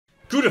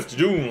Good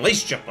afternoon,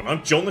 ladies and gentlemen,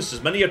 I'm John, this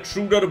is many a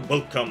Truder, and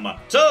welcome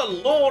to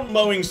Lawn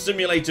Mowing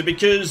Simulator,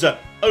 because,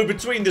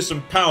 between this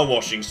and Power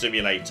Washing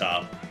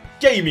Simulator,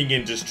 gaming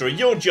industry,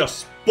 you're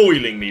just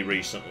spoiling me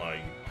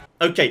recently.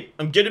 Okay,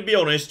 I'm gonna be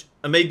honest,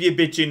 I may be a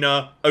bit in,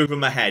 over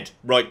my head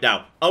right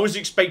now. I was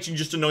expecting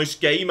just a nice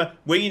game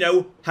where, you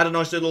know, had a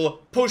nice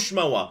little push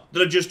mower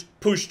that I just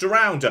pushed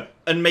around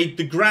and made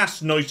the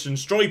grass nice and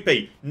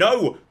stripy.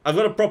 No, I've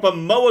got a proper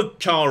mower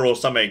car or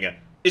something.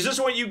 Is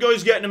this what you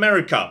guys get in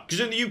America? Because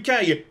in the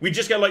UK, we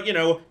just get, like, you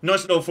know,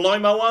 nice little fly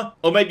mower,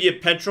 or maybe a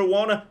petrol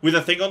one with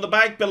a thing on the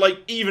back, but, like,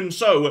 even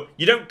so,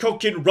 you don't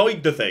cock and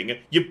ride the thing,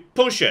 you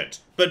push it.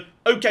 But,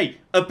 okay,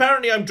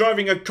 apparently I'm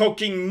driving a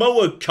cocking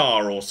mower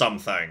car or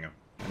something.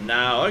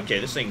 Now, okay,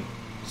 this thing,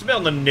 it's a bit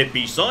on the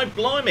nippy side,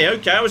 blimey,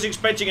 okay, I was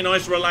expecting a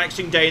nice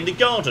relaxing day in the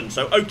garden,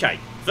 so, okay,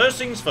 first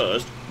things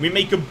first, we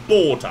make a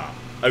border.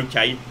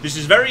 Okay, this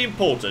is very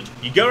important.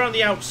 You go around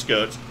the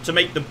outskirts to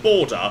make the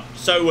border,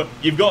 so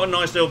you've got a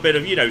nice little bit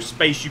of, you know,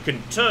 space you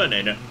can turn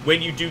in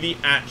when you do the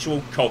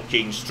actual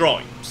cocking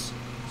stripes.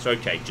 So,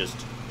 okay,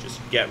 just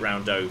get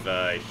round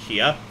over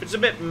here. If it's a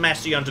bit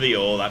messy under the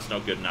oar, that's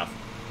not good enough.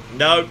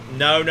 No,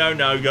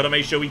 gotta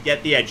make sure we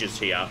get the edges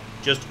here.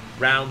 Just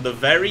round the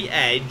very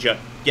edge,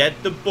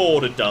 get the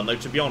border done, though,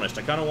 to be honest,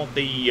 I kind of want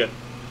the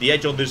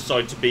edge on this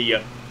side to be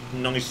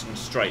nice and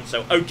straight.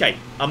 So, okay,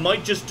 I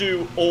might just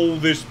do all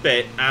this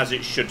bit as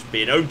it should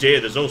be. And oh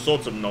dear, there's all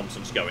sorts of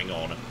nonsense going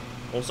on.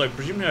 Also,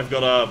 presumably I've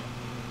got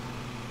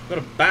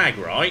a bag,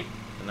 right?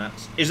 And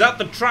is that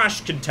the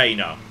trash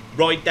container?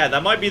 Right there.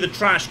 That might be the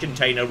trash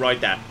container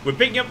right there. We're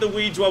picking up the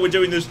weeds while we're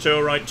doing this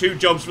tour, right? 2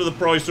 jobs for the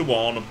price of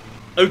 1.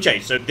 Okay,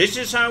 so this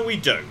is how we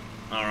do.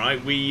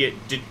 Alright, we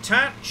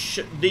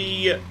detach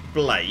the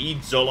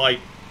blades, or like,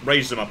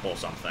 raise them up or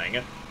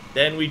something.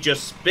 Then we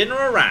just spin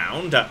her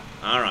around.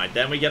 Alright,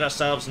 then we get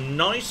ourselves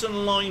nice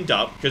and lined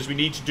up, because we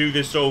need to do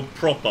this all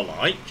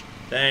proper-like.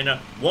 Then,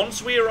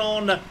 once we're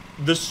on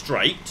the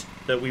straight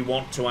that we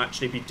want to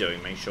actually be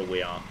doing, make sure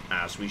we are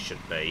as we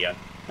should be.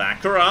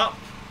 Back her up.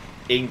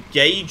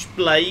 Engage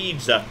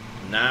blades.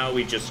 Now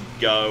we just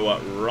go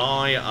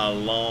right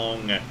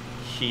along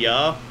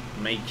here,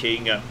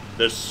 making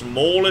the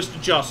smallest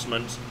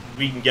adjustments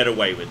we can get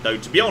away with. Though,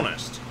 to be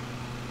honest,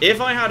 if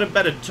I had a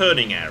better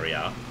turning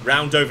area,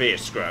 round over here,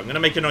 screw it, I'm going to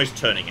make a nice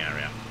turning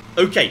area.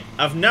 Okay,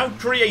 I've now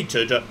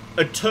created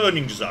a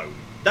turning zone.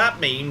 That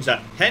means,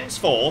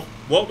 henceforth,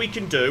 what we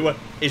can do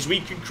is we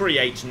can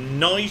create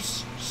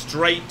nice,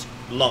 straight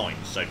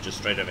lines. So, just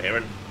straight over here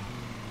and...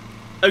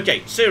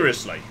 Okay,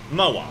 seriously,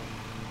 mower.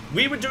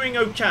 We were doing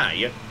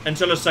okay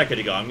until a second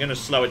ago. I'm going to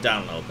slow it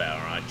down a little bit,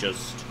 alright?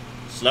 Just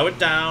slow it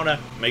down,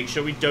 make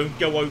sure we don't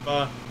go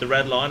over the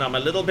red line. I'm a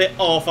little bit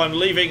off, I'm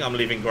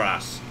leaving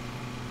grass.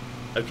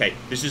 Okay,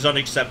 this is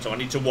unacceptable. I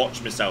need to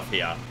watch myself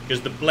here, because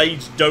the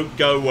blades don't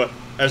go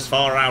as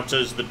far out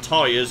as the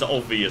tyres,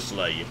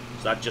 obviously.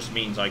 So that just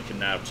means I can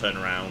now turn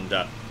around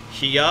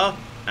here,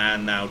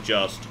 and now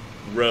just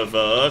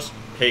reverse,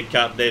 pick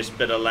up this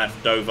bit of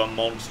leftover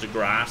monster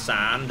grass,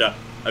 and,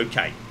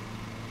 okay.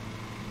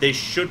 This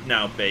should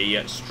now be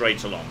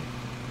straight along.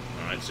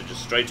 Alright, so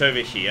just straight over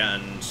here,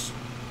 and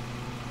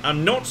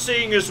I'm not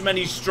seeing as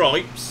many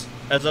stripes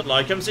as I'd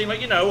like. I'm seeing, like,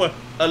 you know,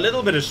 a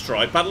little bit of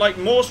stripe. I'd like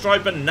more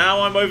stripe, and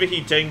now I'm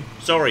overheating.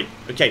 Sorry.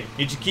 Okay,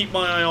 need to keep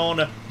my eye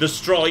on the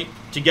stripe,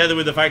 together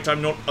with the fact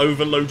I'm not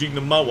overloading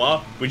the mower,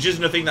 which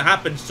isn't a thing that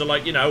happens to,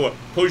 like, you know,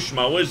 push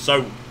mowers,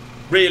 so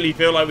really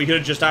feel like we could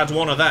have just had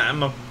one of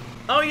them.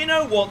 Oh, you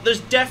know what?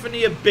 There's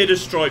definitely a bit of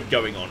stripe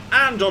going on.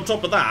 And on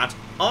top of that,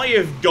 I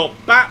have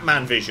got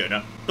Batman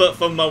vision, but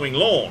for mowing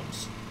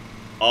lawns.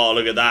 Oh,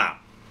 look at that.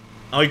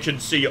 I can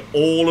see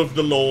all of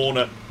the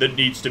lawn that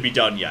needs to be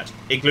done yet,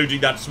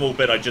 including that small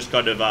bit I just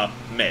kind of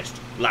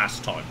missed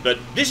last time. But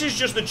this is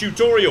just the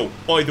tutorial,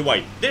 by the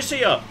way. This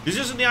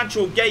isn't the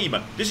actual game.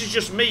 This is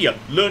just me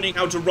learning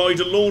how to ride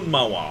a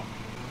lawnmower.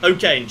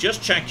 Okay, and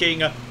just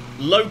checking,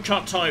 low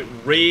cut height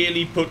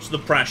really puts the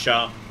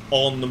pressure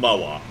on the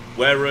mower,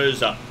 whereas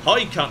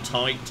high cut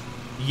height,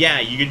 yeah,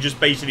 you can just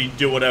basically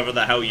do whatever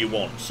the hell you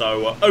want.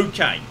 So,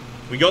 okay.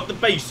 We got the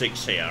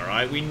basics here,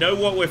 right? We know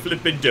what we're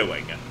flipping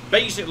doing.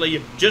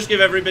 Basically, just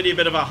give everybody a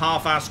bit of a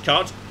half-ass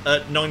cut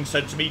at 9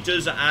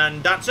 centimeters,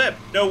 and that's it.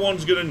 No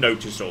one's going to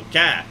notice or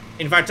care.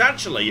 In fact,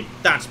 actually,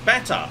 that's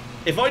better.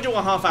 If I do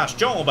a half-ass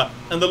job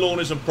and the lawn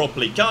isn't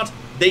properly cut,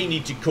 they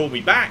need to call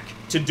me back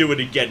to do it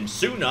again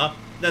sooner,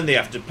 then they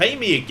have to pay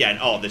me again.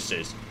 Oh, this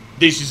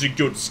is a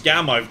good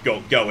scam I've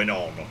got going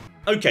on.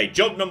 Okay,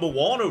 job number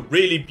 1, a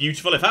really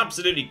beautiful, if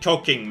absolutely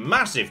cocking,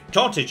 massive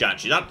cottage,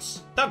 actually.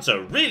 That's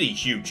a really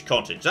huge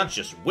cottage. That's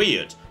just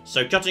weird.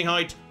 So, cutting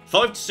height,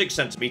 5 to 6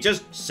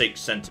 centimeters. 6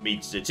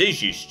 centimeters it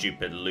is, you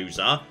stupid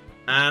loser.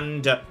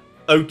 And,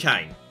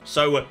 okay.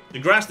 So, the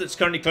grass that's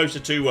currently closer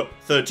to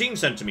 13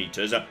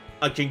 centimeters,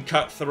 I can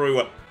cut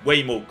through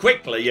way more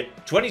quickly.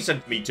 20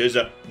 centimeters,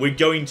 we're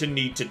going to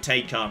need to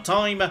take our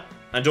time.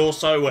 And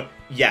also,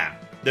 yeah.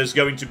 There's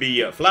going to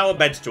be flower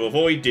beds to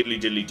avoid,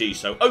 diddly-diddly-dee.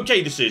 So,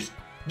 okay, this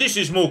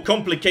is more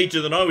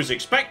complicated than I was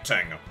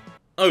expecting.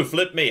 Oh,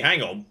 flip me,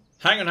 hang on.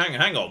 Hang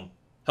on.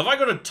 Have I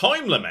got a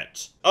time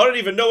limit? I don't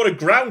even know what a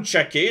ground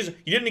check is.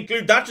 You didn't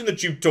include that in the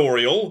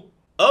tutorial.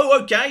 Oh,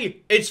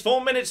 okay. It's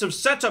 4 minutes of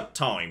setup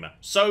time.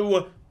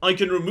 So, I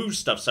can remove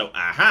stuff. So,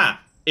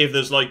 aha. If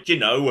there's like, you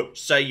know,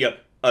 say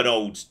an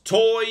old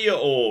toy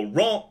or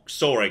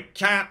rocks or a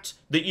cat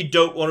that you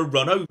don't want to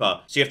run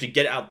over. So you have to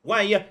get it out of the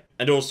way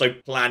and also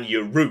plan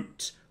your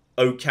route.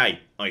 Okay,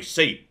 I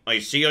see.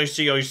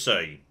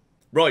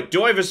 Right,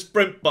 do I have a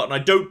sprint button? I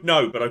don't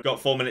know, but I've got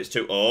 4 minutes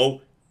to...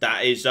 Oh,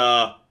 that is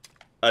a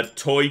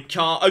toy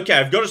car. Okay,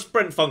 I've got a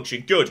sprint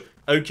function. Good.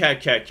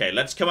 Okay.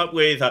 Let's come up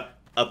with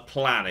a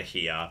planner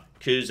here.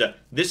 Because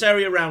this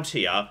area around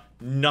here,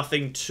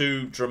 nothing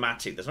too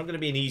dramatic. There's not going to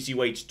be an easy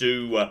way to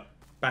do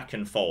back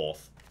and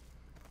forth.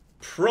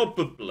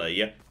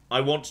 Probably,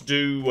 I want to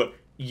do,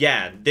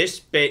 yeah, this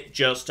bit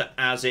just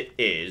as it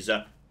is.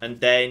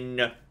 And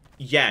then,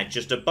 yeah,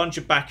 just a bunch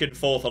of back and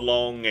forth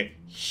along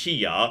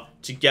here.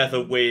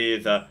 Together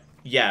with,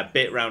 yeah, a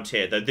bit around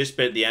here. Though this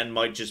bit at the end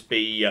might just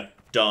be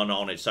done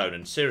on its own.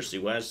 And seriously,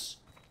 where's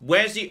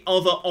the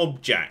other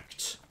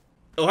object?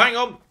 Oh, hang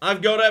on.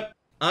 I've got it.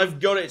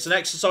 It's an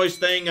exercise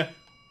thing.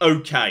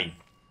 Okay.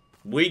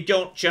 We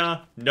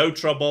gotcha. No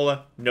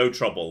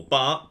trouble.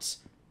 But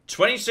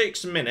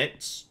 26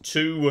 minutes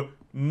to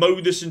mow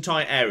this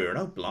entire area. And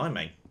oh,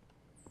 blimey.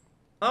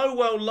 Oh,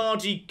 well,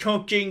 lardy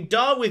cooking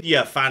da with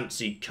your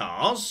fancy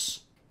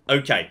cars.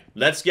 Okay,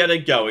 let's get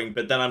it going.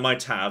 But then I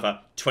might have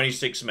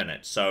 26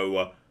 minutes.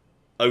 So,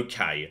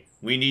 okay.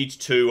 We need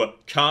to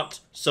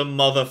cut some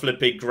mother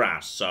flipping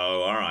grass.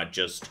 So, alright,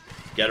 just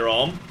get her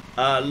on.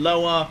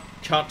 Lower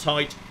cut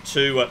height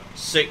to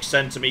 6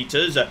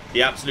 centimeters,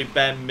 the absolute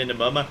bare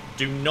minimum.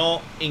 Do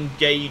not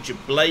engage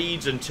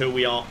blades until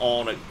we are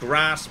on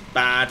grass.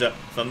 Bad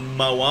for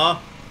mower.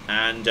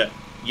 And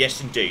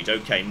yes, indeed.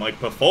 Okay, my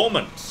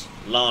performance.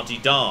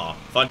 La-di-da.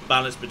 Find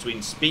balance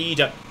between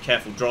speed,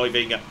 careful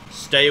driving,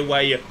 stay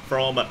away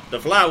from the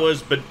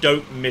flowers, but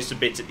don't miss a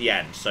bit at the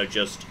end. So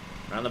just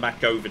round the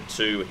back over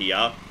to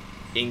here.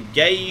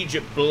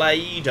 Engage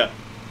blade.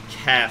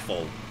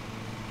 Careful.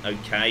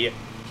 Okay,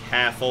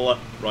 careful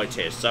right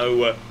here.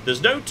 So,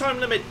 there's no time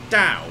limit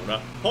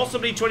down.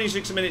 Possibly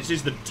 26 minutes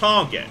is the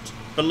target.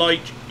 But,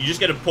 like, you just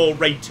get a poor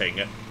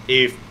rating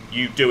if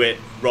you do it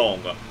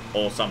wrong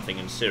or something.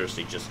 And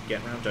seriously, just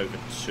get round over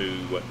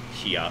to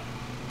here.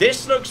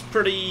 This looks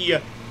pretty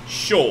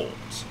short,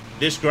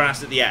 this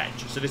grass at the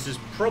edge. So this is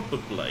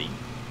probably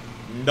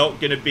not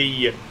going to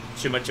be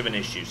too much of an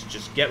issue. So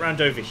just get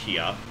round over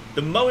here.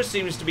 The mower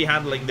seems to be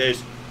handling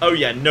this. Oh,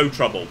 yeah, no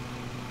trouble.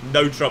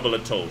 No trouble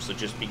at all. So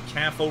just be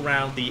careful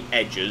round the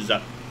edges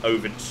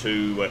over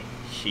to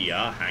here.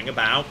 Hang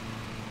about.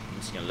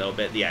 Missing a little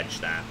bit at the edge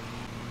there.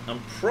 I'm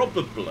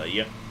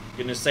probably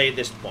going to say at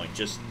this point,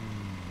 just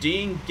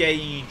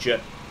de-engage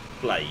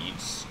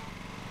blades.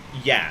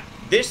 Yeah,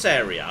 this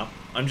area,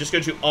 I'm just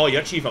going to... Oh, you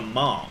actually have a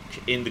mark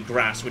in the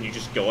grass when you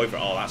just go over it.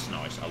 Oh, that's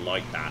nice. I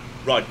like that.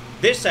 Right,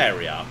 this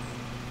area,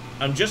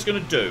 I'm just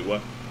going to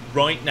do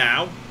right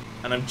now,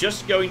 and I'm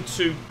just going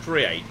to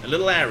create a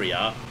little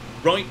area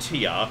right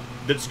here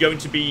that's going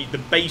to be the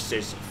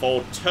basis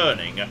for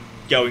turning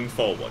going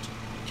forward.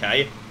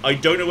 Okay? I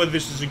don't know whether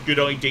this is a good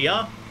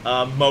idea,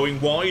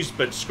 mowing-wise,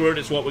 but screw it,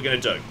 it's what we're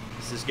going to do.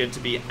 This is going to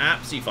be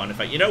absolutely fun. In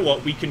fact, you know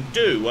what? We can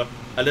do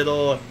a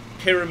little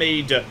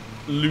pyramid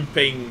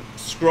looping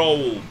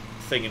scroll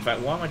thing. In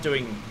fact, why am I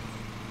doing...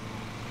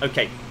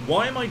 Okay,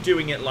 why am I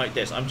doing it like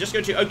this? I'm just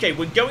going to... Okay,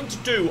 we're going to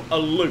do a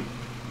loop.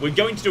 We're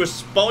going to do a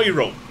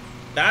spiral.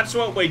 That's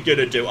what we're going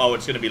to do. Oh,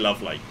 it's going to be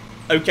lovely.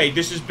 Okay,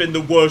 this has been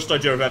the worst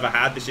idea I've ever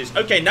had. This is...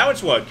 Okay, now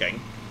it's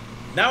working.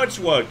 Now it's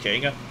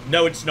working.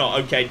 No, it's not.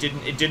 Okay,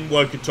 it didn't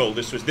work at all.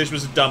 This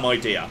was a dumb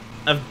idea.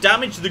 I've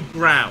damaged the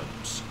ground.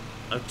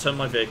 I've turned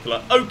my vehicle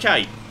up.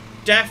 Okay,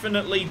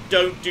 definitely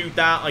don't do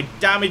that. I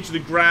damaged the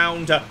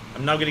ground.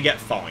 I'm now going to get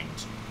fined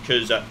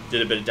because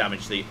did a bit of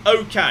damage to the...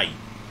 Okay,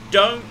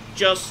 don't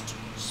just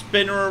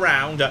spin her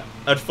around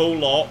at full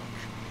lock.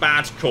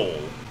 Bad call.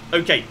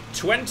 Okay,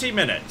 20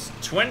 minutes.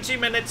 20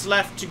 minutes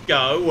left to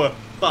go,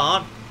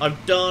 but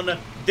I've done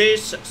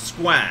this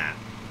square.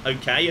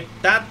 Okay,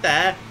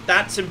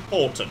 that's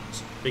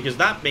important because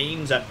that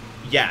means,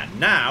 yeah,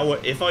 now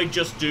if I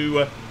just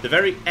do the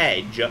very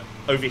edge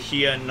over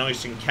here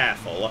nice and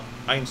careful,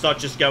 I can start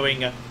just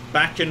going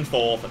back and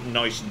forth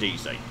nice and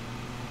easy.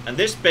 And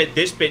this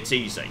bit's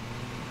easy.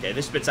 Okay,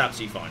 this bit's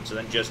absolutely fine. So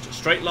then just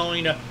straight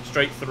line,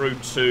 straight through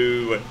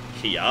to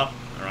here.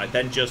 Alright,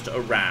 then just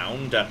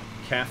around.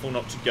 Careful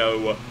not to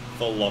go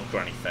full lock or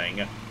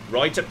anything.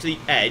 Right up to the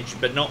edge,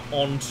 but not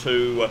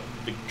onto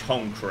the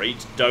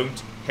concrete.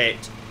 Don't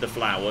hit the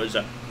flowers.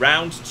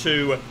 Round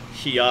to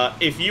here.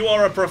 If you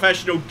are a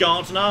professional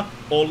gardener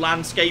or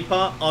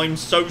landscaper, I'm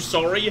so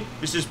sorry.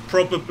 This is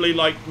probably,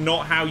 like,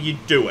 not how you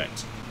do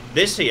it.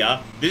 This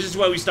here, this is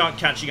where we start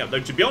catching up. Though,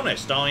 to be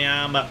honest, I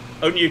am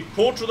only a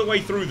quarter of the way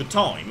through the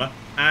time,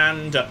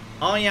 and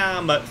I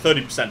am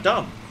 30%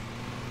 done.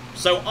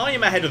 So I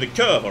am ahead of the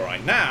curve,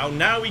 alright.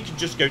 Now we can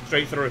just go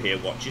straight through here.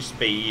 Watch your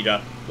speed,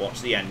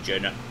 watch the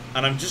engine,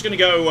 and I'm just going to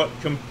go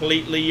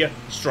completely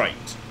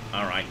straight.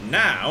 Alright,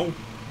 now,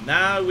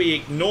 Now we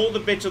ignore the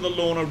bit of the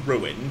lawn I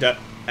ruined,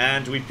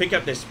 and we pick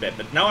up this bit.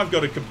 But now I've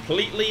got a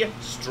completely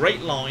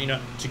straight line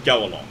to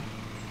go along.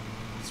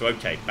 So,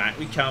 okay, back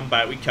we come,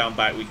 back we come,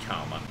 back we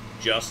come.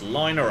 Just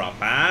line her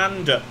up,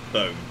 and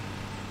boom.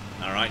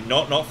 Alright,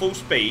 not full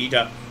speed,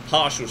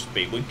 partial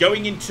speed. We're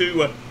going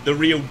into the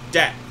real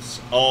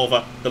depths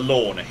of the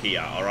lawn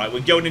here, alright?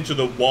 We're going into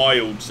the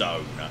wild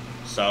zone.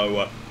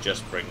 So,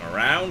 just bring her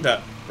around,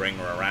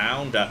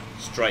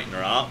 straighten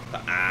her up,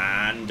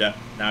 and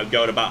now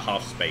go at about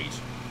half speed.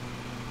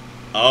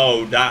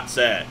 Oh, that's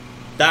it.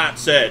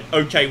 That's it.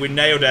 Okay, we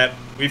nailed it.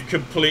 We've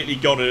completely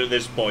got it at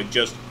this point.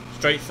 Just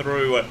straight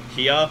through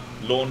here.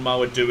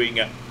 Lawnmower doing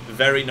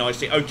very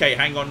nicely. Okay,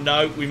 hang on.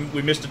 No,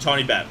 we missed a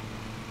tiny bit.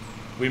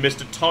 We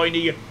missed a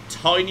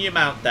tiny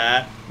amount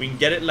there. We can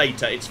get it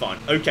later. It's fine.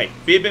 Okay,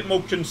 be a bit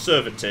more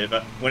conservative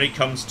when it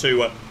comes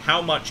to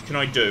how much can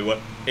I do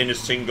in a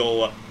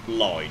single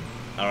line.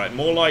 Alright,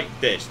 more like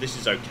this. This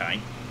is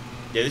okay.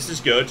 Yeah, this is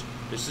good.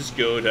 This is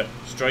good.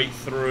 Straight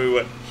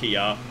through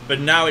here. But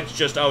now it's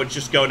just, oh, it's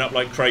just going up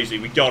like crazy.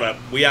 We got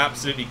it. We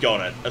absolutely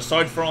got it.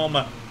 Aside from,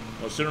 well,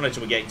 sooner or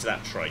later we're getting to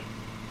that tree.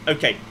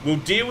 Okay, we'll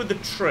deal with the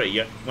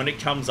tree when it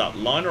comes up.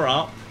 Line her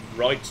up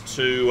right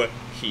to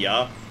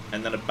here.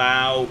 And then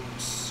about,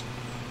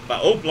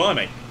 oh,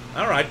 blimey.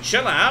 Alright,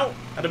 chill out.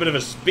 Had a bit of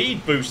a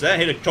speed boost there.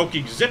 Hit a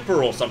cocky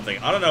zipper or something.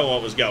 I don't know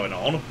what was going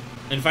on.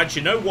 In fact,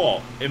 you know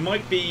what? It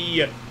might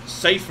be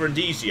safer and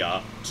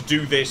easier to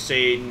do this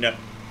in,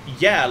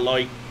 yeah,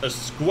 like a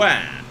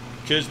square.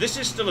 Because this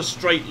is still a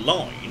straight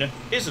line,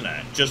 isn't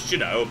it? Just, you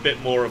know, a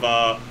bit more of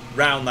a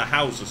round the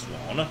houses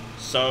one.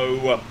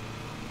 So,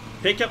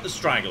 pick up the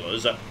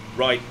stragglers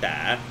right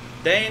there.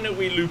 Then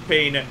we loop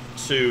in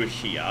to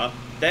here.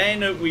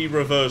 Then we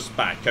reverse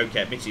back.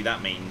 Okay, admittedly,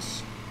 that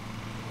means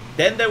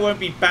then there won't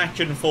be back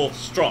and forth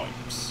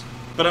stripes.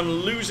 But I'm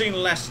losing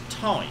less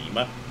time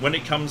when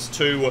it comes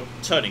to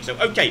turning. So,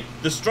 okay,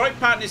 the stripe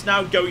pattern is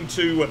now going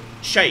to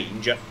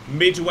change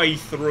midway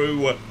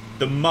through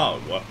the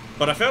mow.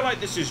 But I feel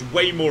like this is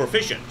way more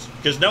efficient.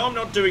 Because now I'm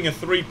not doing a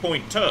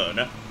 3-point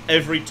turn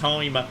every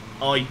time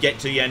I get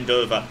to the end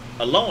of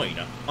a line.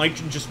 I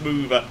can just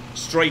move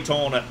straight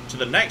on to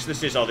the next.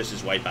 This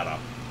is way better.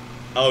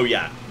 Oh,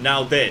 yeah.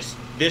 Now this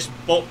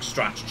box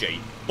strategy,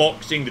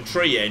 boxing the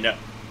tree in.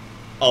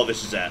 Oh,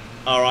 this is it.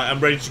 Alright, I'm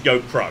ready to go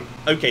pro.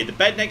 Okay, the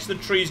bed next to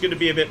the tree is going to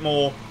be a bit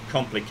more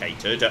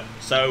complicated.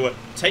 So,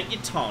 take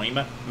your time.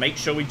 Make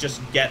sure we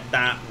just get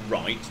that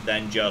right.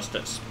 Then just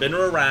spin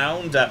her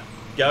around.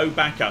 Go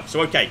back up.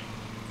 So, okay.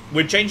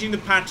 We're changing the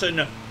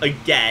pattern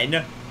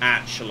again,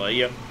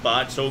 actually.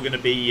 But it's all going to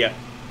be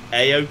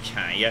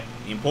A-okay.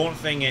 The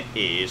important thing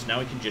is, now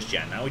we can just,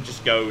 yeah, now we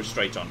just go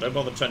straight on. Don't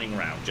bother turning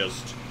around.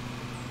 Just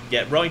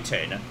get right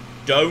in.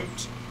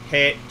 Don't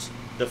hit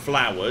the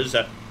flowers.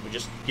 We're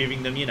just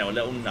giving them, you know, a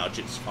little nudge.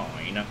 It's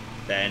fine.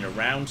 Then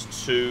around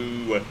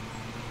to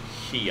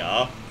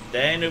here.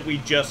 Then we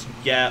just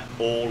get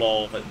all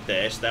of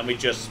this. Then we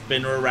just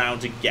spin her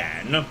around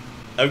again.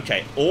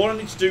 Okay, all I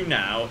need to do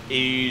now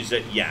is,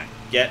 yeah,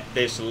 get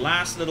this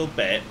last little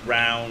bit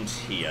round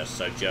here.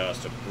 So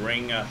just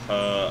bring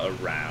her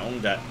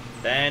around.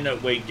 Then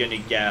we're going to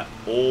get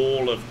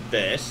all of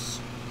this.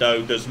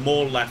 Though there's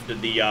more left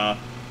at the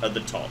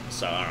top.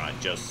 So, alright,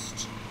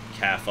 just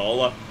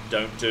careful.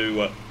 Don't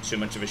do too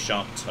much of a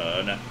sharp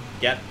turn.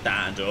 Get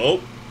that.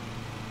 Oh.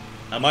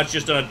 I might have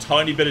just done a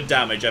tiny bit of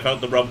damage. I felt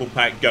the rumble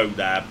pack go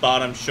there,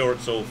 but I'm sure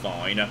it's all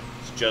fine.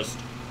 It's just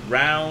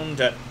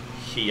round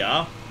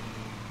here.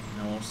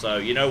 And also,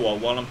 you know what?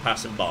 While I'm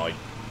passing by,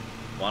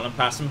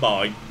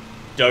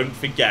 don't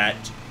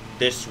forget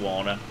this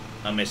one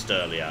I missed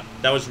earlier.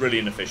 That was really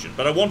inefficient,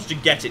 but I wanted to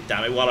get it,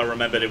 damn it, while I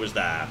remembered it was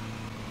there.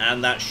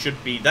 And that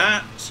should be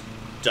that.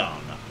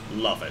 Done.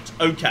 Love it.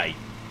 Okay.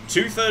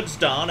 2/3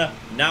 done.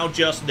 Now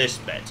just this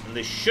bit. And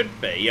this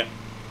should be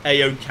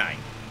A-okay.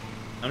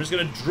 I'm just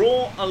going to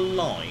draw a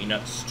line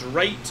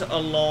straight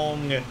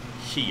along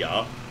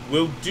here.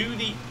 We'll do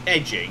the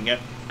edging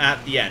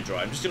at the end,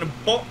 right? I'm just going to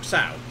box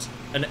out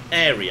an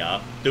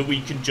area that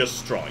we can just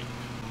stripe.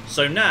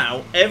 So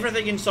now,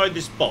 everything inside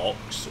this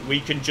box, we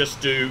can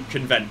just do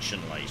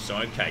conventionally. So,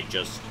 okay,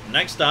 just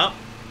next up,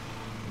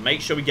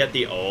 make sure we get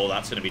the... Oh,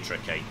 that's going to be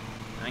tricky.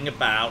 Hang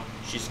about.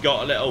 She's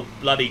got a little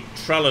bloody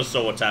trellis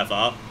or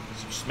whatever.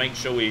 So just make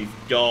sure we've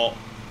got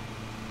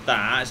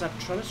that. Is that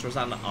trellis or is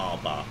that an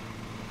arbor?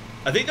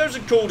 I think those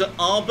are called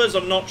arbors.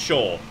 I'm not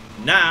sure.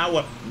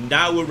 Now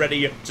we're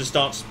ready to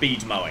start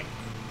speed mowing.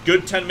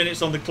 Good 10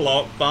 minutes on the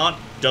clock, but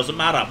doesn't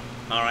matter.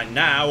 Alright,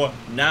 now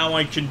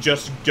I can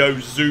just go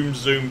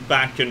zoom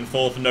back and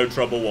forth, no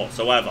trouble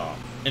whatsoever.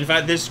 In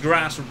fact, this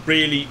grass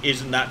really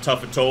isn't that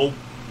tough at all.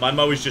 My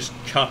mow is just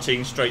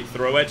cutting straight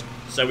through it,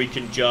 so we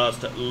can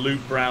just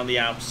loop around the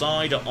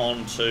outside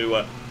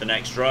onto the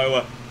next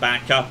row,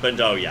 back up, and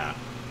oh yeah.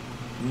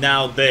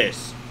 Now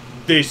this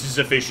is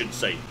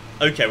efficiency.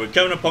 Okay, we're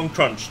coming up on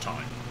crunch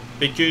time,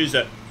 because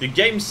the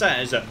game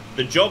says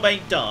the job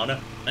ain't done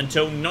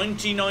until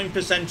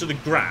 99% of the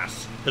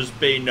grass has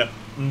been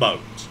mowed.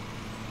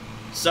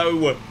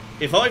 So,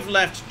 if I've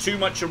left too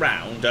much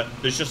around,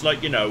 there's just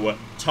like, you know,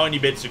 tiny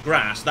bits of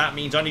grass, that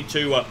means I need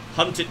to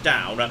hunt it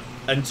down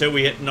until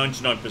we hit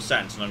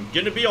 99%. And I'm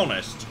going to be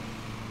honest,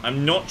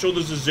 I'm not sure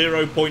there's a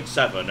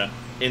 0.7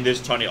 in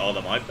this tiny... Oh,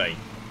 there might be.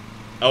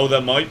 Oh,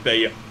 there might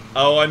be.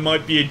 Oh, I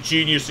might be a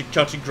genius at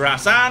cutting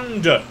grass,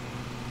 and...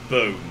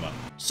 boom.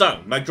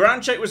 So, my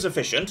ground check was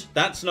efficient.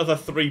 That's another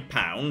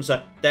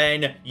 £3.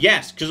 Then,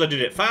 yes, because I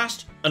did it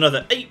fast,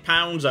 another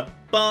 £8.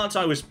 But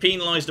I was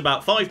penalised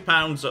about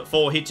 £5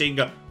 for hitting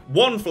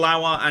one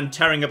flower and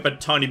tearing up a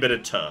tiny bit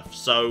of turf.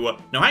 So,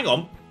 no, hang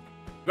on.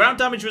 Ground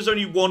damage was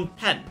only 1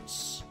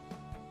 pence.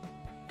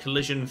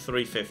 Collision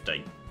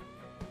 350.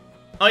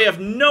 I have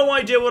no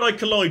idea what I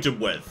collided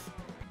with.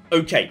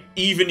 Okay,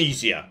 even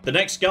easier. The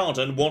next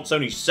garden wants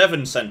only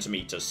 7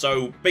 centimeters,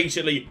 so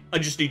basically I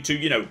just need to,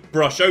 you know,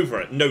 brush over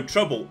it. No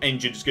trouble,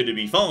 engine's going to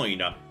be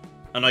fine.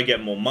 And I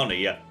get more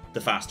money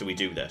the faster we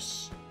do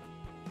this.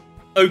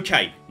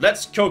 Okay,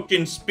 let's cook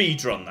and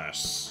speedrun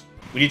this.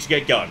 We need to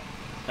get going.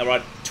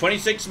 Alright,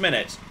 26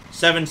 minutes,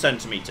 7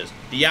 centimeters.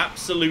 The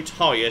absolute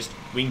highest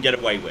we can get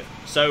away with.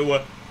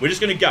 So we're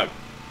just going to go.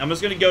 I'm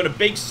just going to go in a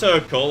big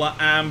circle,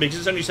 and because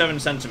it's only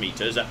 7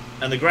 centimeters,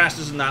 and the grass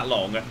isn't that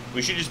long,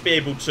 we should just be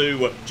able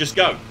to just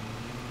go.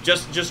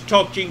 Just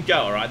cock and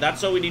go, alright?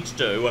 That's all we need to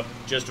do.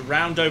 Just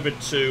round over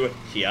to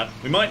here.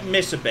 We might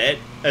miss a bit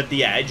at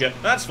the edge.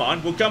 That's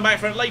fine. We'll come back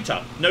for it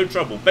later. No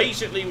trouble.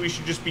 Basically, we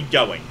should just be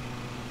going.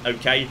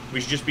 Okay?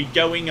 We should just be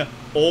going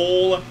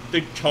all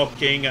the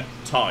cocking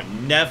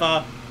time.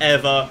 Never,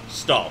 ever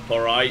stop,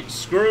 alright?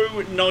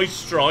 Screw nice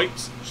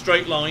stripes,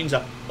 straight lines,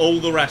 all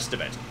the rest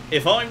of it.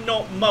 If I'm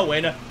not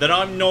mowing, then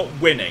I'm not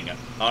winning,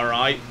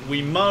 alright?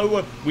 We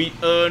mow, we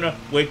earn,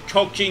 we're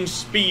cocking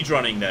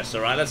speedrunning this,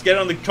 alright? Let's get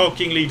on the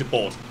cocking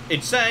leaderboard.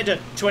 It said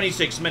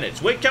 26 minutes.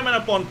 We're coming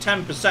up on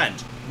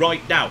 10%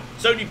 right now.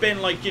 It's only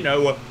been like, you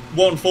know,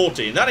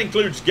 140, and that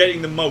includes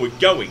getting the mower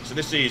going, so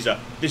this is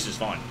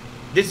fine.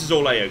 This is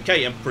all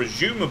A-okay, and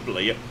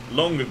presumably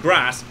longer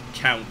grass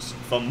counts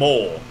for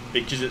more,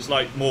 because it's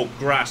like more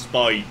grass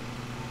by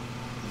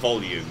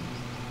volume.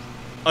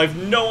 I've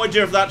no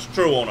idea if that's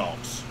true or not.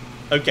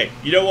 Okay,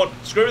 you know what?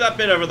 Screw that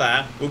bit over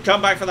there. We'll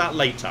come back for that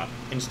later.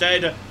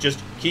 Instead,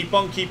 just keep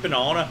on keeping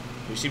on.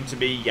 We seem to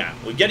be, yeah,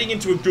 we're getting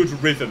into a good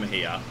rhythm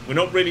here. We're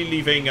not really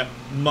leaving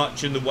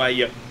much in the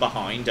way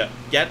behind.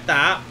 Get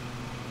that.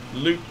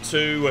 Loop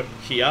to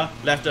here.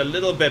 Left a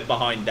little bit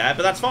behind there,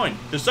 but that's fine.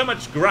 There's so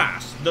much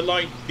grass that,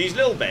 like, these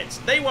little bits,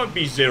 they won't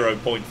be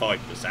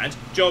 0.5%.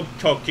 Job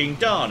cocking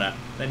done.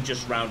 Then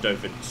just round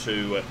over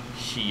to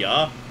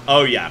here.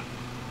 Oh, yeah.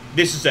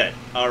 This is it,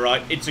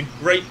 alright? It's a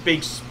great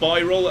big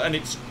spiral, and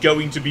it's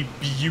going to be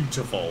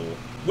beautiful.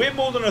 We're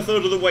more than a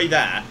third of the way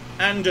there,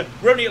 and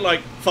we're only at like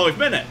 5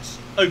 minutes.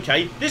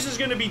 Okay, this is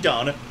going to be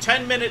done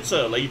 10 minutes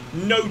early,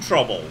 no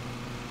trouble.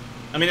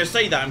 I mean, I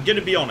say that, I'm going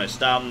to be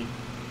honest.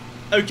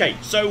 Okay,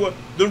 so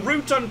the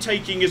route I'm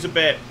taking is a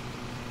bit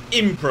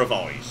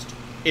improvised,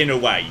 in a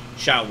way,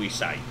 shall we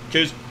say.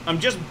 Because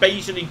I'm just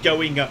basically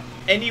going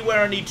anywhere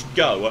I need to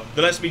go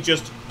that lets me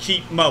just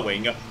keep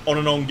mowing on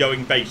an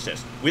ongoing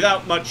basis,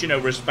 without much, you know,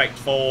 respect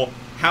for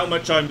how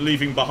much I'm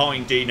leaving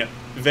behind in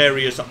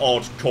various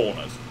odd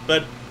corners.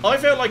 But I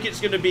feel like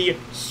it's going to be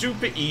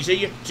super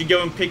easy to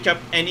go and pick up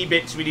any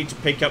bits we need to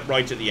pick up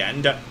right at the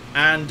end,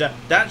 and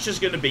that's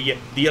just going to be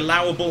the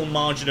allowable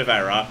margin of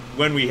error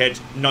when we hit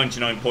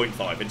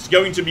 99.5. It's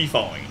going to be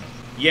fine.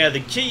 Yeah, the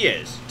key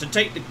is to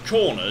take the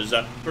corners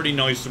pretty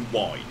nice and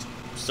wide,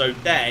 so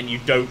then you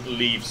don't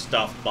leave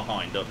stuff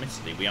behind.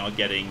 Admittedly, we are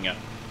getting...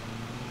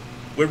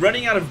 we're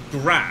running out of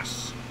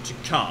grass to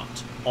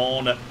cut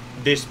on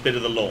this bit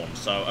of the lawn,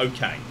 so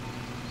okay.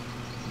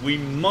 We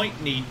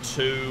might need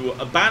to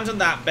abandon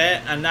that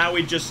bit, and now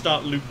we just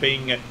start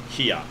looping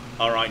here.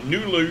 Alright,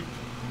 new loop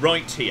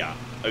right here.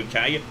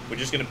 Okay, we're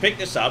just going to pick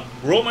this up.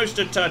 We're almost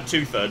at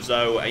 2/3,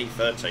 though,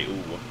 8:30.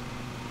 Ooh.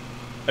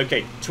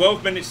 Okay,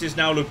 12 minutes is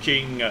now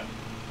looking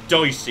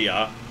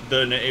dicier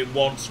than it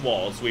once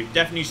was. We've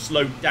definitely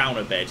slowed down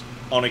a bit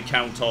on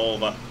account of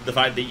the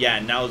fact that, yeah,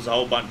 now there's a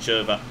whole bunch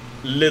of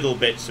little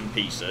bits and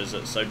pieces.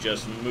 So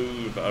just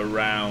move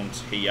around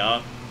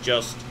here.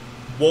 Just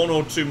 1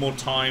 or 2 more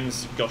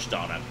times. Gosh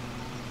darn it.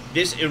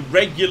 This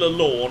irregular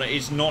lawn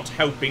is not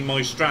helping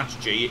my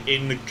strategy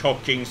in the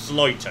cocking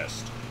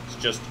slightest. It's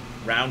just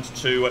round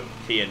to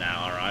here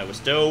now. Alright, we're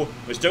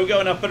still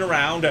going up and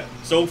around.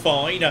 It's all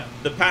fine.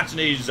 The pattern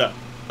is a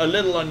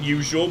little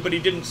unusual, but he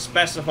didn't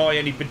specify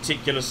any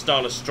particular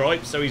style of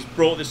stripe, so he's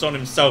brought this on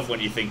himself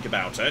when you think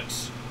about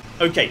it.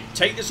 Okay,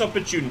 take this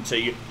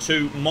opportunity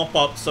to mop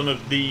up some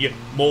of the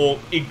more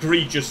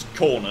egregious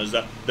corners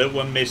that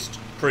were missed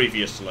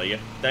previously.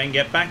 Then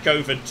get back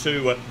over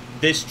to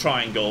this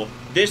triangle.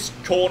 This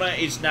corner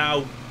is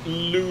now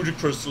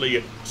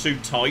ludicrously too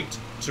tight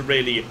to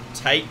really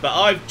take, but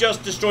I've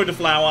just destroyed a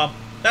flower.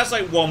 That's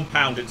like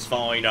 £1, it's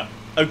fine.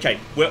 Okay,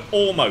 we're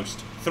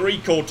almost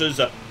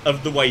 3/4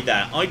 of the way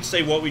there. I'd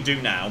say what we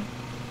do now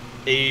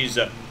is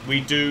we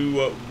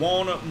do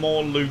 1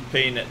 more loop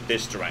in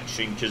this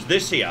direction, because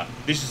this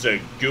is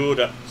a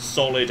good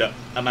solid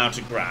amount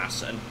of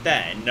grass, and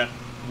then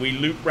we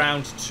loop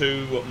round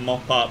to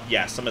mop up,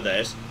 yeah, some of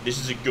this. This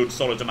is a good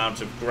solid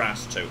amount of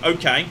grass too.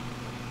 Okay,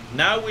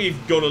 now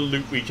we've got a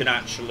loop we can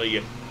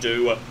actually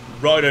do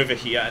right over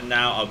here. And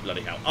now, oh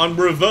bloody hell, I'm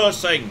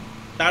reversing.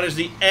 That is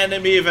the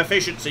enemy of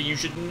efficiency. You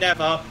should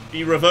never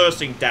be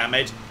reversing, damn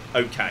it.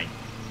 Okay,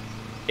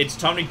 it's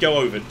time to go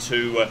over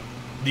to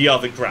the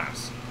other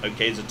grass.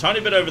 Okay, there's a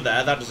tiny bit over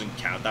there. That doesn't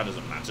count. That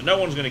doesn't matter. No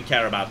one's going to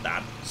care about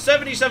that.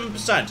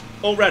 77%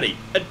 already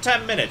at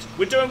 10 minutes.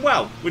 We're doing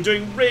well. We're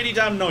doing really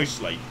damn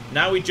nicely.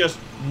 Now we just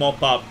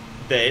mop up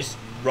this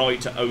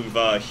right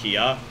over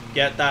here.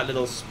 Get that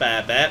little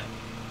spare bit.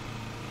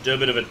 Do a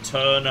bit of a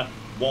turn.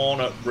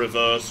 One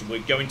reverse.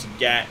 We're going to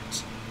get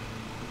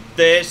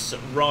this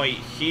right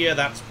here.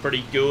 That's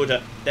pretty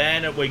good.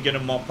 Then we're going to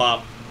mop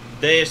up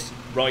this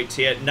right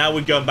here. Now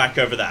we're going back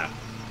over there.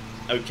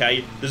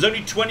 Okay, there's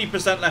only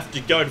 20% left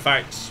to go. In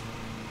fact,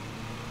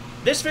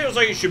 this feels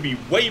like it should be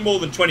way more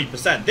than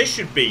 20%. This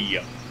should be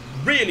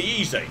really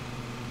easy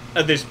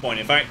at this point.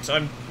 In fact,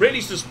 I'm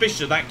really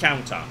suspicious of that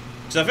counter,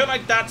 because I feel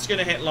like that's going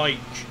to hit, like,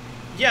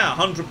 yeah,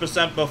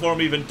 100% before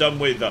I'm even done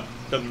with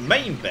the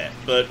main bit.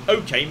 But,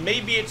 okay,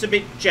 maybe it's a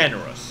bit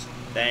generous.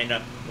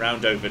 Then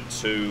round over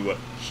to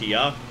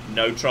here.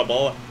 No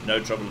trouble.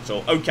 No trouble at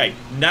all. Okay,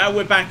 now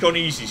we're back on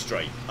easy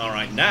street.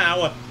 Alright,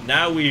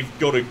 now we've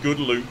got a good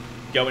loop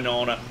going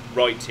on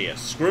right here.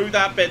 Screw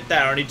that bit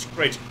there. I need to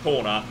create a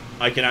corner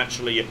I can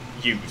actually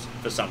use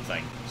for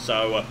something.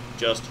 So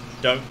just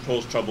don't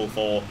cause trouble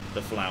for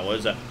the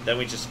flowers. Then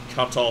we just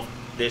cut off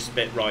this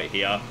bit right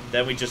here.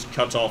 Then we just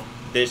cut off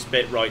this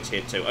bit right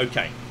here too.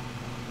 Okay,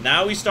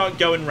 now we start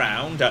going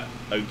round.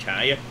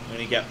 Okay, I'm going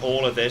to get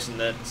all of this, and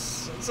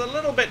it's a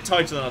little bit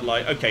tighter than I'd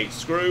like. Okay,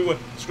 screw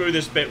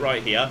this bit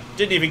right here.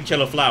 Didn't even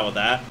kill a flower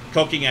there.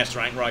 Cocking S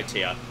rank right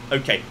here.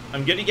 Okay,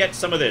 I'm going to get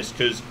some of this,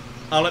 because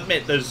I'll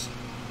admit there's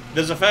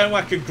a fair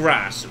whack of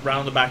grass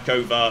round the back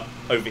over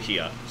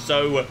here.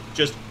 So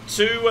just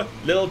two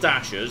little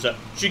dashes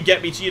should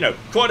get me to, you know,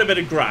 quite a bit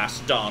of grass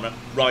done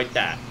right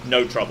there.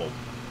 No trouble.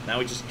 Now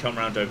we just come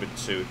round over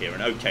to here.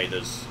 And okay,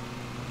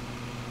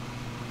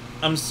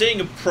 I'm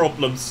seeing a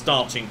problem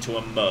starting to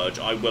emerge,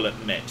 I will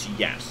admit,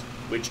 yes.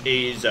 Which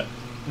is,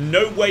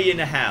 no way in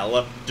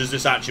hell does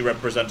this actually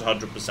represent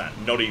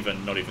 100%. Not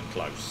even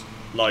close.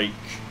 Like,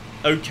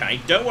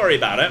 okay, don't worry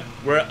about it.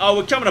 We're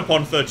coming up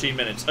on 13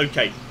 minutes.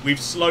 Okay, we've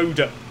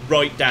slowed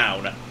right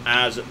down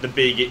as the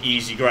big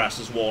easy grass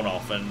has worn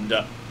off, and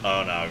oh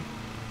no.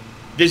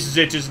 This is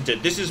it, isn't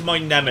it? This is my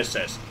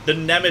nemesis. The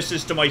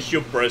nemesis to my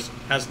hubris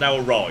has now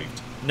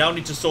arrived. Now I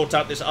need to sort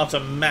out this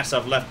utter mess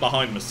I've left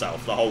behind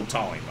myself the whole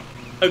time.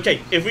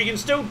 Okay, if we can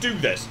still do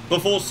this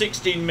before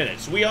 16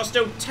 minutes, we are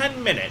still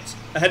 10 minutes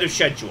ahead of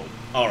schedule.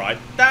 Alright,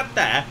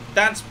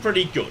 that's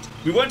pretty good.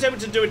 We weren't able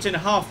to do it in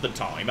half the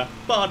time,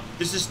 but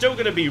this is still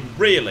going to be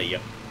really,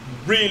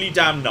 really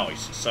damn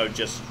nice. So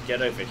just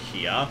get over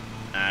here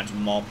and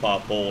mop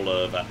up all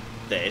of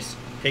this,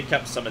 pick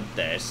up some of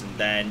this, and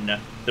then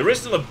there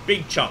is still a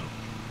big chunk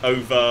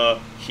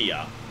over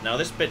here. Now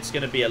this bit's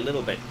going to be a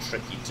little bit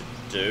tricky to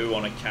do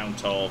on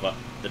account of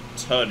the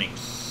turning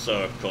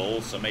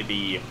circle, so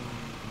maybe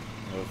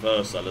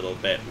reverse a little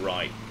bit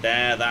right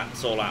there.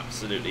 That's all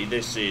absolutely.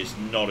 This is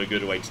not a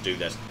good way to do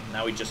this.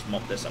 Now we just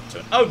mop this up to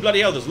it. Oh, bloody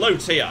hell, there's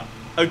loads here.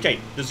 Okay,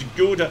 there's a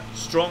good,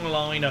 strong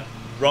line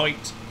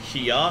right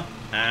here.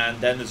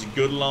 And then there's a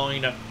good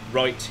line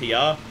right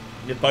here.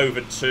 Nip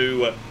over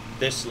to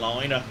this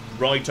line.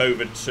 Right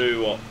over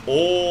to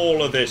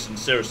all of this. And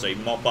seriously,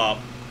 mop up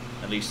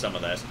at least some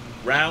of this.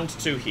 Round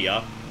to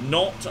here.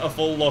 Not a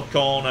full lock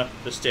on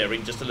the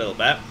steering, just a little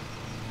bit.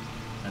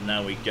 And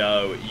now we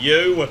go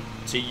you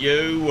to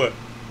you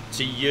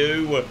to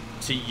you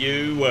to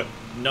you.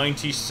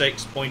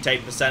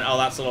 96.8%. Oh,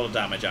 that's a lot of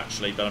damage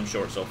actually, but I'm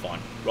sure it's all fine.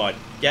 Right,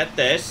 get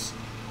this.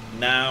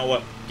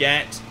 Now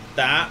get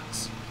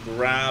that.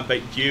 Grab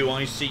you.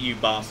 I see you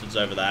bastards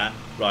over there.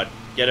 Right,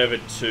 get over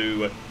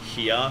to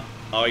here.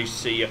 I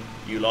see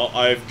you lot.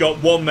 I've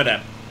got 1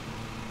 minute.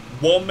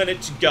 1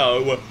 minute to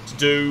go to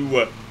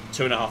do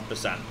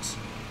 2.5%.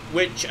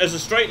 Which, as a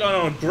straight line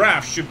on a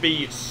graph, should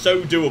be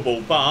so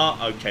doable.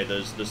 But, okay,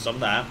 there's some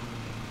there.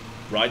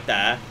 Right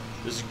there.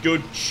 There's a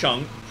good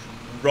chunk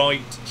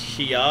right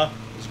here.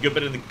 There's a good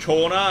bit in the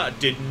corner.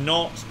 Did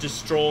not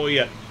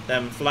destroy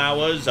them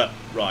flowers.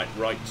 Right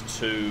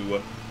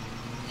to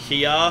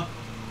here.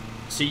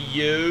 To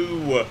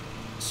you.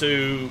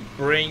 To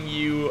bring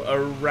you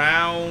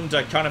around.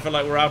 I kind of feel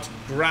like we're out of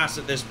grass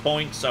at this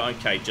point. So,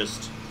 okay,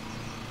 just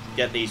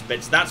get these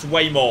bits. That's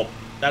way more.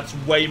 That's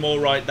way more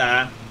right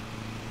there.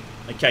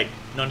 Okay,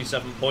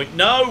 97 point.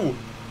 No!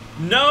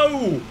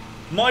 No!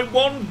 My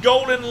one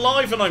goal in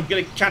life, and I'm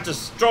going to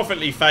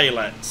catastrophically fail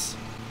it.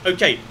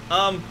 Okay,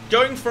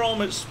 going from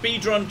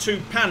speedrun to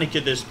panic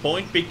at this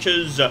point,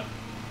 because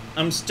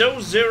I'm still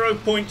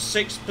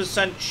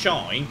 0.6%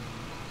 shy,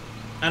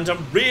 and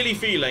I'm really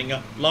feeling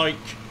like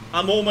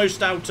I'm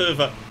almost out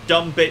of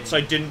dumb bits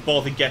I didn't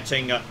bother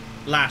getting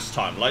last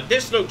time. Like,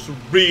 this looks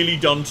really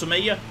done to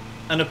me,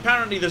 and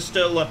apparently there's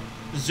still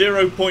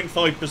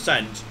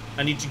 0.5%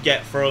 I need to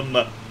get from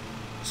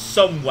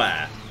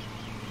somewhere.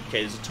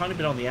 Okay, there's a tiny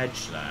bit on the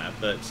edge there,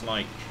 but it's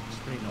like, it's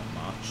really not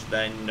much.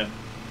 Then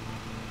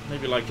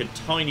maybe like a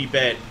tiny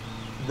bit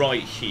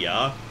right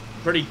here.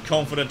 Pretty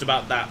confident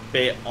about that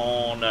bit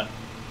on the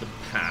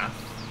path.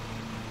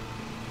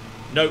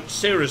 No,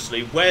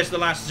 seriously, where's the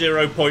last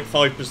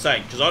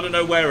 0.5%? Because I don't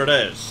know where it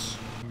is.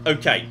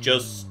 Okay,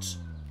 just...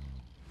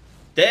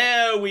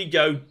 There we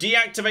go.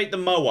 Deactivate the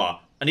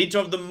mower. I need to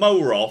have the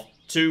mower off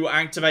to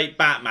activate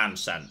Batman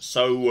sense.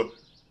 So,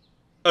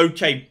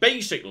 okay,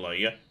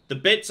 basically, the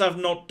bits I've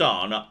not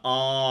done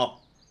are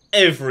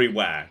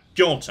everywhere.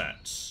 Got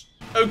it.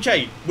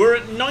 Okay, we're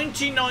at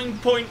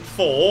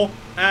 99.4,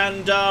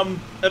 and,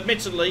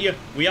 admittedly,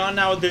 we are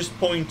now at this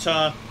point,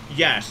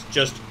 yes,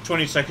 just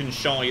 20 seconds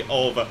shy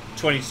of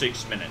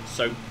 26 minutes.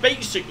 So,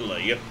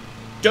 basically,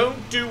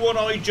 don't do what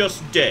I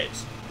just did.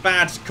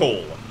 Bad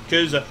call.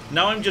 Because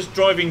now I'm just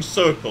driving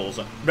circles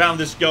around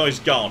this guy's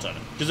garden.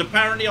 Because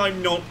apparently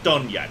I'm not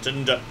done yet,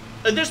 and at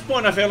this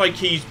point I feel like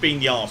he's been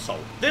the arsehole.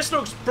 This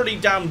looks pretty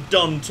damn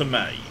done to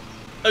me.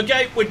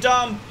 Okay, we're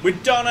done.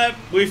 We've done it.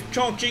 We've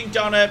fucking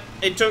done it.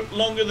 It took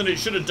longer than it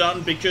should have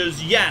done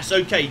because, yes,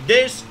 okay,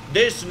 this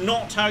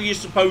not how you're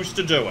supposed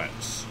to do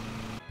it.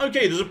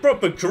 Okay, there's a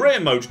proper career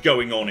mode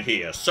going on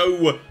here.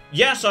 So,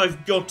 yes,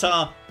 I've got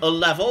a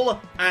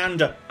level,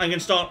 and I can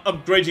start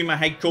upgrading my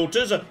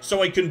headquarters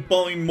so I can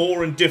buy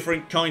more and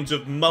different kinds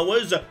of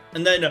mowers,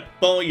 and then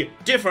buy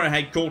different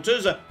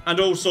headquarters and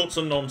all sorts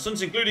of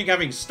nonsense, including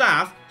having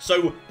staff,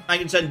 so I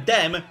can send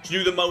them to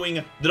do the mowing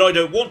that I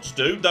don't want to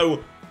do,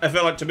 though I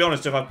feel like, to be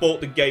honest, if I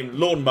bought the game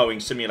Lawn Mowing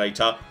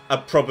Simulator,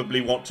 I'd probably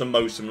want to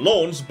mow some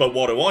lawns, but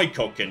what do I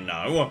cockin'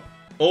 know?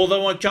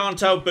 Although I can't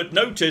help but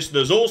notice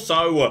there's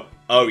also,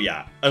 oh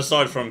yeah,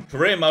 aside from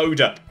career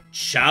mode,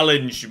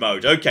 challenge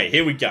mode. Okay,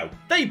 here we go.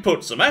 They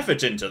put some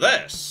effort into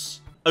this.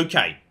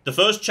 Okay, the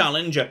first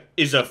challenge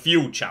is a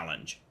fuel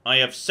challenge. I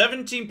have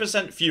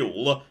 17%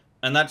 fuel,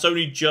 and that's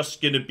only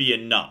just going to be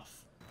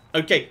enough.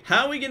 Okay,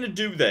 how are we going to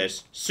do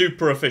this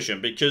super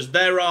efficient? Because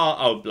there are,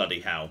 oh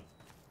bloody hell,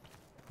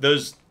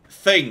 there's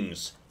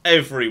things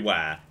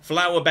everywhere.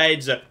 Flower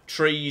beds,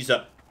 trees,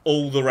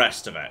 all the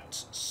rest of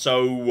it.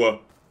 So,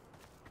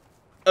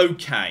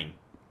 okay.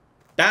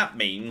 That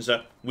means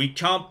we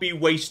can't be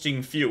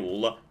wasting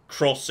fuel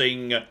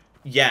crossing,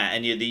 yeah,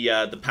 any of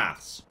the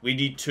paths. We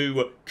need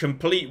to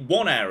complete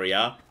one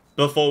area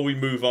before we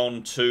move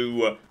on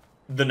to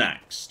the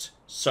next.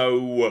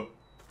 So,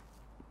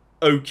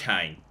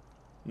 okay.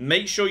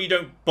 Make sure you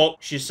don't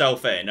box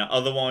yourself in,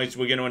 otherwise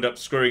we're going to end up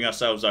screwing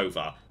ourselves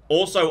over.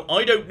 Also,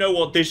 I don't know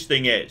what this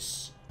thing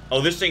is.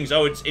 Oh, this thing's,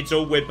 oh, it's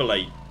all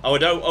wibbly. Oh, I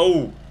don't,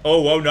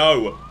 oh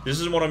no. This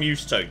isn't what I'm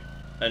used to.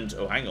 And,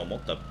 oh, hang on,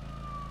 what the?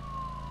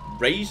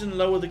 Raise and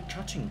lower the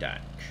cutting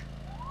deck.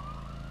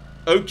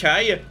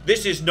 Okay,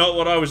 this is not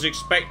what I was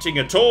expecting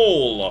at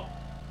all.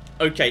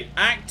 Okay,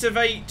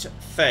 activate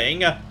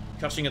thing.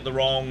 Cutting at the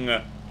wrong...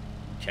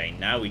 Okay,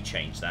 now we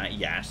change that,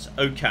 yes.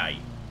 Okay.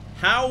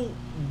 How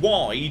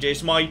wide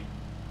is my...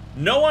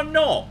 No, I'm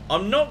not.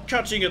 I'm not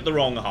cutting at the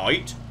wrong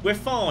height. We're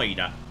fine.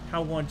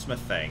 How wide's my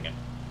thing?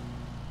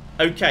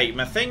 Okay,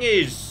 my thing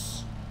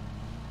is...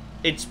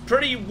 It's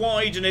pretty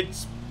wide and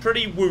it's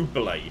pretty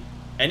wobbly.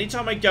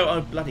 Anytime I go...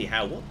 Oh, bloody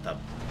hell,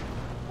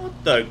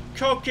 what the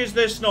cock is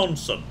this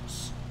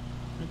nonsense?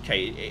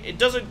 Okay, it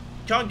doesn't...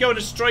 Can't go in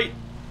a straight...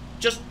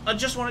 I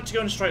just want it to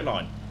go in a straight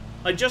line.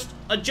 I just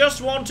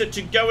want it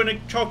to go in a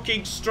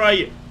cocking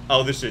straight...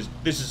 Oh, this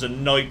is a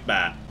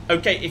nightmare.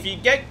 Okay, if you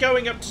get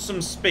going up to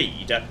some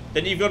speed,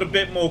 then you've got a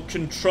bit more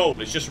control.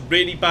 It's just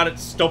really bad at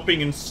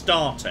stopping and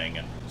starting.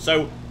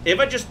 So, if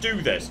I just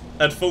do this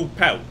at full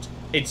pelt,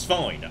 it's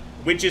fine.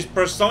 Which is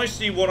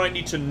precisely what I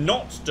need to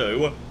not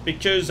do,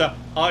 because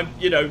I'm,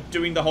 you know,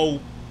 doing the whole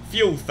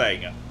fuel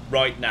thing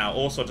right now.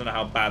 Also, I don't know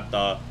how bad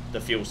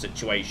the fuel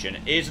situation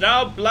is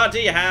now.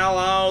 Bloody hell,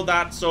 oh,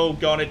 that's all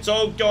gone. It's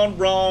all gone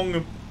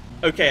wrong.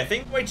 Okay, I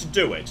think the way to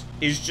do it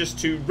is just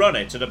to run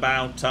it at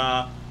about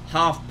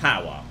half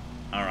power.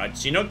 Alright,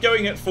 so you're not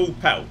going at full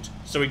pelt,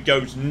 so it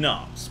goes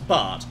nuts,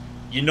 but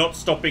you're not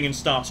stopping and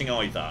starting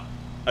either.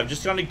 I've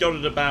just kind of got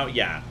it about,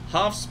 yeah,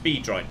 half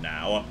speed right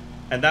now,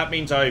 and that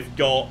means I've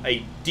got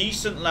a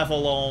decent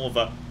level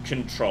of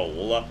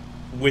control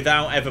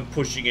without ever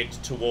pushing it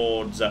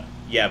towards,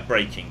 yeah,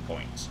 breaking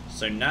point.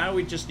 So now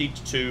we just need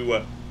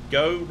to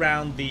go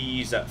round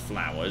these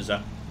flowers,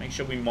 make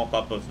sure we mop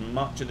up as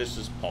much of this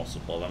as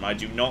possible, and I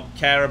do not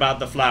care about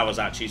the flowers,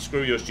 actually.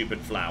 Screw your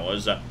stupid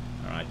flowers.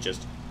 Alright,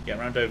 just get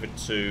around over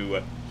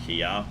to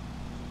here.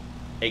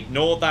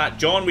 Ignore that.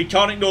 John, we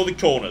can't ignore the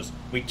corners.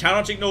 We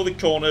cannot ignore the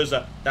corners.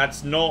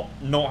 That's not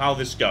how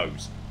this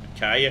goes.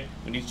 Okay?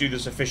 We need to do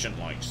this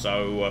efficiently.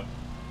 So,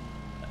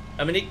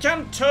 I mean, it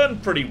can turn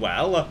pretty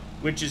well,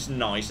 which is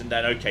nice. And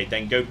then, okay,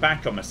 then go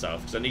back on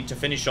myself, because I need to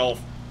finish off,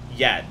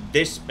 yeah,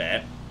 this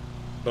bit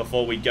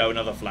before we go.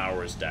 Another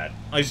flower is dead.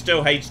 I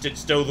still hate it.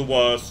 It's still the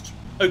worst.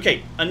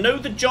 Okay, I know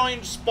the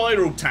giant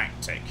spiral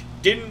tactic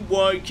Didn't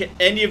work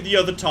any of the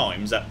other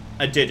times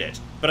I did it.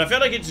 But I feel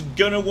like it's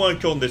gonna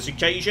work on this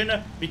occasion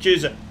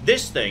because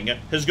this thing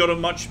has got a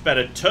much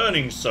better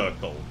turning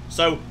circle.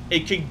 So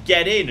it can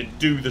get in and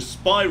do the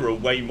spiral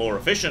way more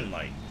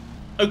efficiently.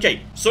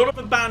 Okay, sort of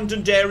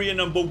abandoned area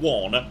number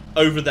 1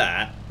 over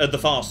there at the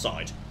far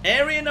side.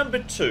 Area number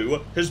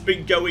 2 has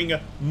been going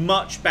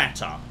much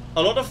better.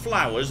 A lot of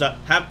flowers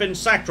have been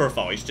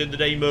sacrificed in the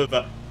name of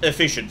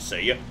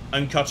efficiency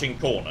and cutting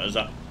corners,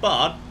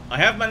 but I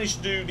have managed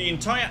to do the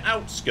entire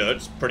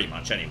outskirts, pretty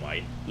much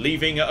anyway,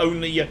 leaving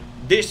only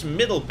this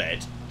middle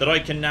bit that I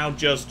can now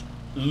just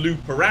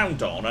loop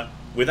around on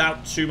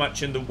without too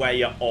much in the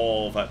way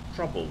of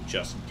trouble.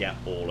 Just get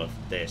all of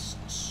this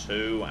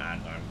too,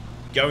 and I'm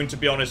going to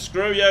be honest,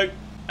 screw you.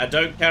 I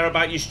don't care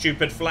about your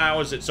stupid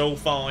flowers, it's all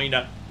fine.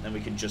 Then we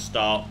can just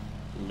start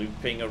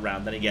looping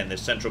around. Then again,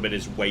 this central bit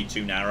is way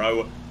too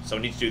narrow, so I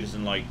need to do this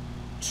in like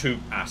 2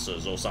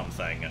 passes or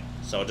something.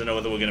 So I don't know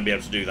whether we're going to be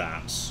able to do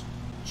that.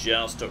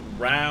 Just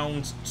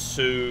round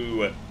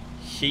to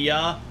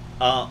here,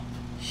 up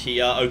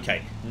here.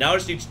 Okay, now I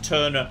just need to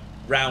turn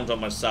round on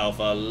myself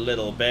a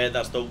little bit.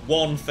 That's the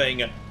one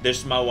thing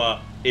this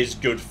mower is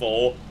good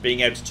for,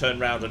 being able to turn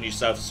round on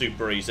yourself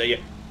super easy.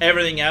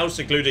 Everything else,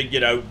 including, you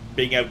know,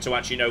 being able to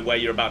actually know where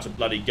you're about to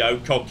bloody go,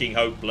 cocking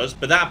hopeless.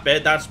 But that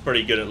bit, that's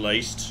pretty good at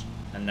least.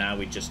 And now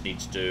we just need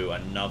to do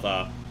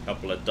another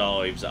couple of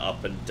dives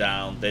up and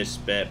down this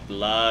bit.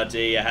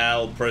 Bloody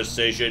hell,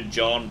 precision,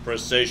 John,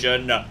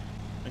 precision.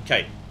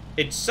 Okay,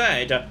 it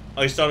said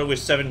I started with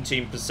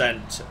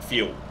 17%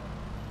 fuel.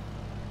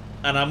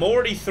 And I'm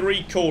already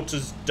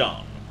 3/4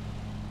 done.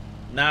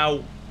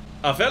 Now,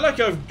 I feel like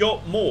I've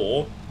got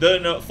more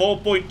than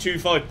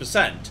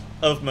 4.25%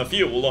 of my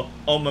fuel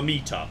on my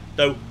meter,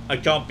 though I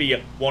can't be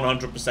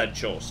 100%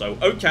 sure. So,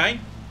 okay,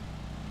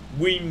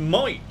 we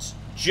might,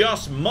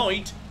 just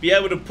might, be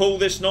able to pull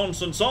this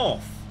nonsense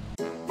off.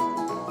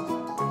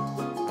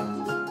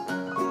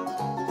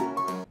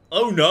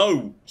 Oh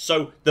no!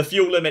 So, the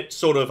fuel limit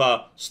sort of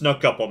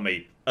snuck up on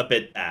me a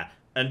bit there.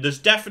 And there's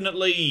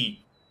definitely...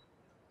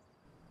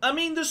 I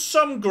mean, there's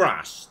some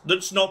grass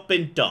that's not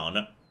been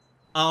done,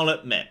 I'll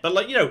admit. But,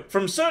 like, you know,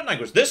 from certain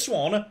angles, this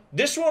one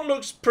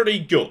looks pretty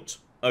good.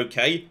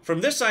 Okay,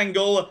 from this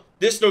angle,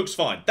 this looks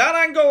fine. That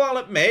angle, I'll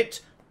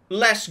admit,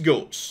 less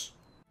good.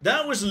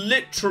 That was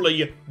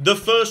literally the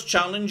first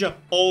challenge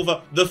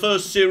of the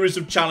first series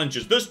of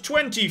challenges. There's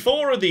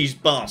 24 of these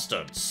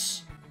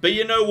bastards. But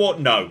you know what?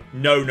 No.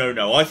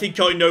 I think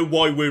I know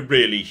why we're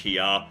really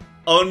here.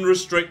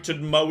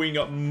 Unrestricted mowing,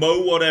 mow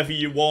whatever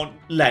you want.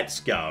 Let's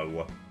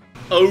go.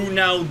 Oh,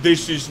 now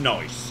this is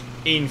nice.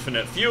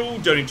 Infinite fuel,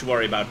 don't need to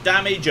worry about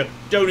damage,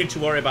 don't need to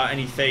worry about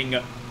anything.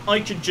 I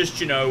can just,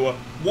 you know,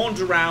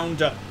 wander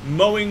around,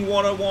 mowing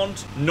what I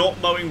want, not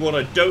mowing what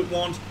I don't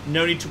want.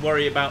 No need to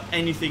worry about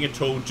anything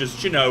at all.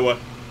 Just, you know,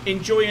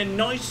 enjoy a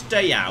nice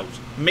day out,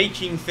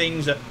 making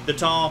things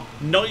that are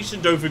nice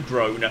and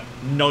overgrown,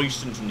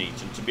 nice and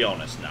neat. And to be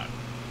honest, no.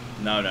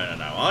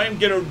 I am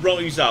going to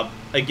rise up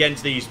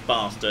against these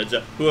bastards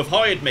who have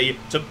hired me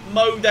to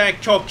mow their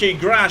cocky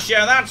grass.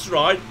 Yeah, that's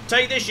right.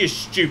 Take this, you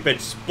stupid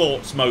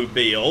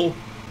sportsmobile.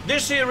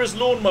 This here is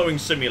Lawn Mowing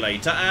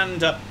Simulator,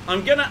 and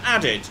I'm going to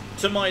add it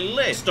to my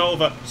list of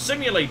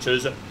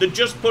simulators that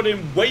just put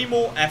in way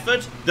more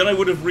effort than I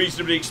would have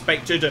reasonably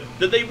expected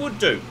that they would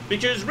do.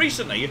 Because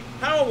recently,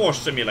 Power Wash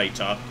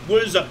Simulator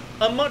was a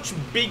much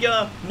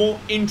bigger, more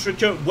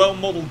intricate,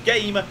 well-modeled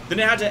game than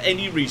it had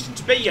any reason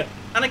to be.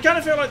 And I kind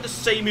of feel like the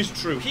same is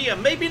true here.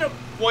 Maybe not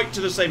quite to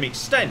the same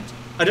extent.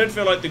 I don't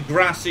feel like the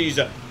grass is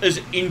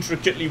as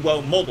intricately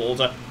well modelled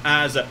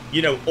as,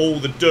 you know, all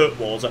the dirt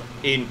was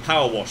in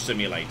Power Wash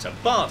Simulator.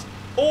 But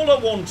all I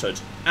wanted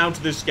out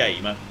of this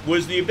game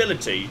was the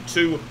ability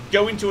to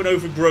go into an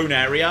overgrown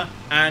area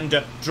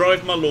and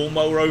drive my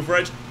lawnmower over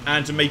it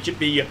and to make it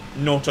be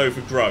not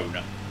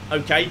overgrown.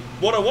 Okay,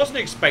 what I wasn't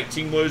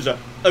expecting was a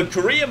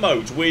career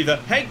mode with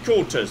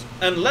headquarters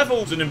and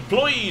levels and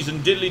employees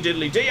and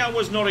diddly-diddly-dee. I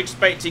was not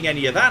expecting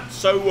any of that,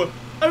 so...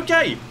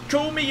 okay,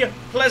 call me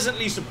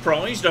pleasantly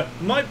surprised.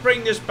 Might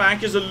bring this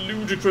back as a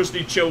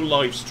ludicrously chill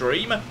live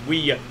stream.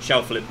 We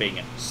shall flipping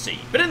see.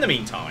 But in the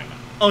meantime,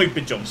 I've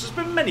been John. This has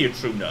been Many a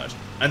True Nerd,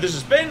 and this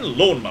has been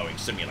Lawn Mowing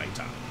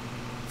Simulator.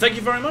 Thank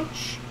you very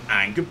much,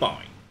 and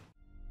goodbye.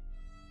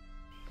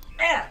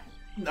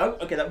 No,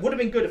 okay, that would have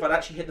been good if I'd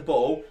actually hit the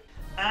ball.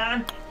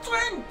 And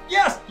swing!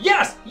 Yes!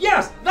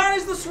 That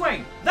is the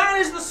swing! That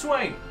is the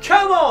swing!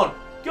 Come on!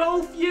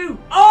 Golf you!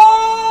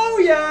 Oh,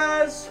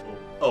 yes!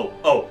 Oh.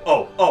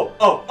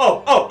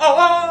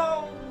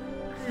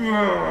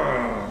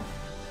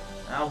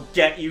 I'll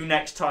get you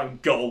next time,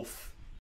 golf.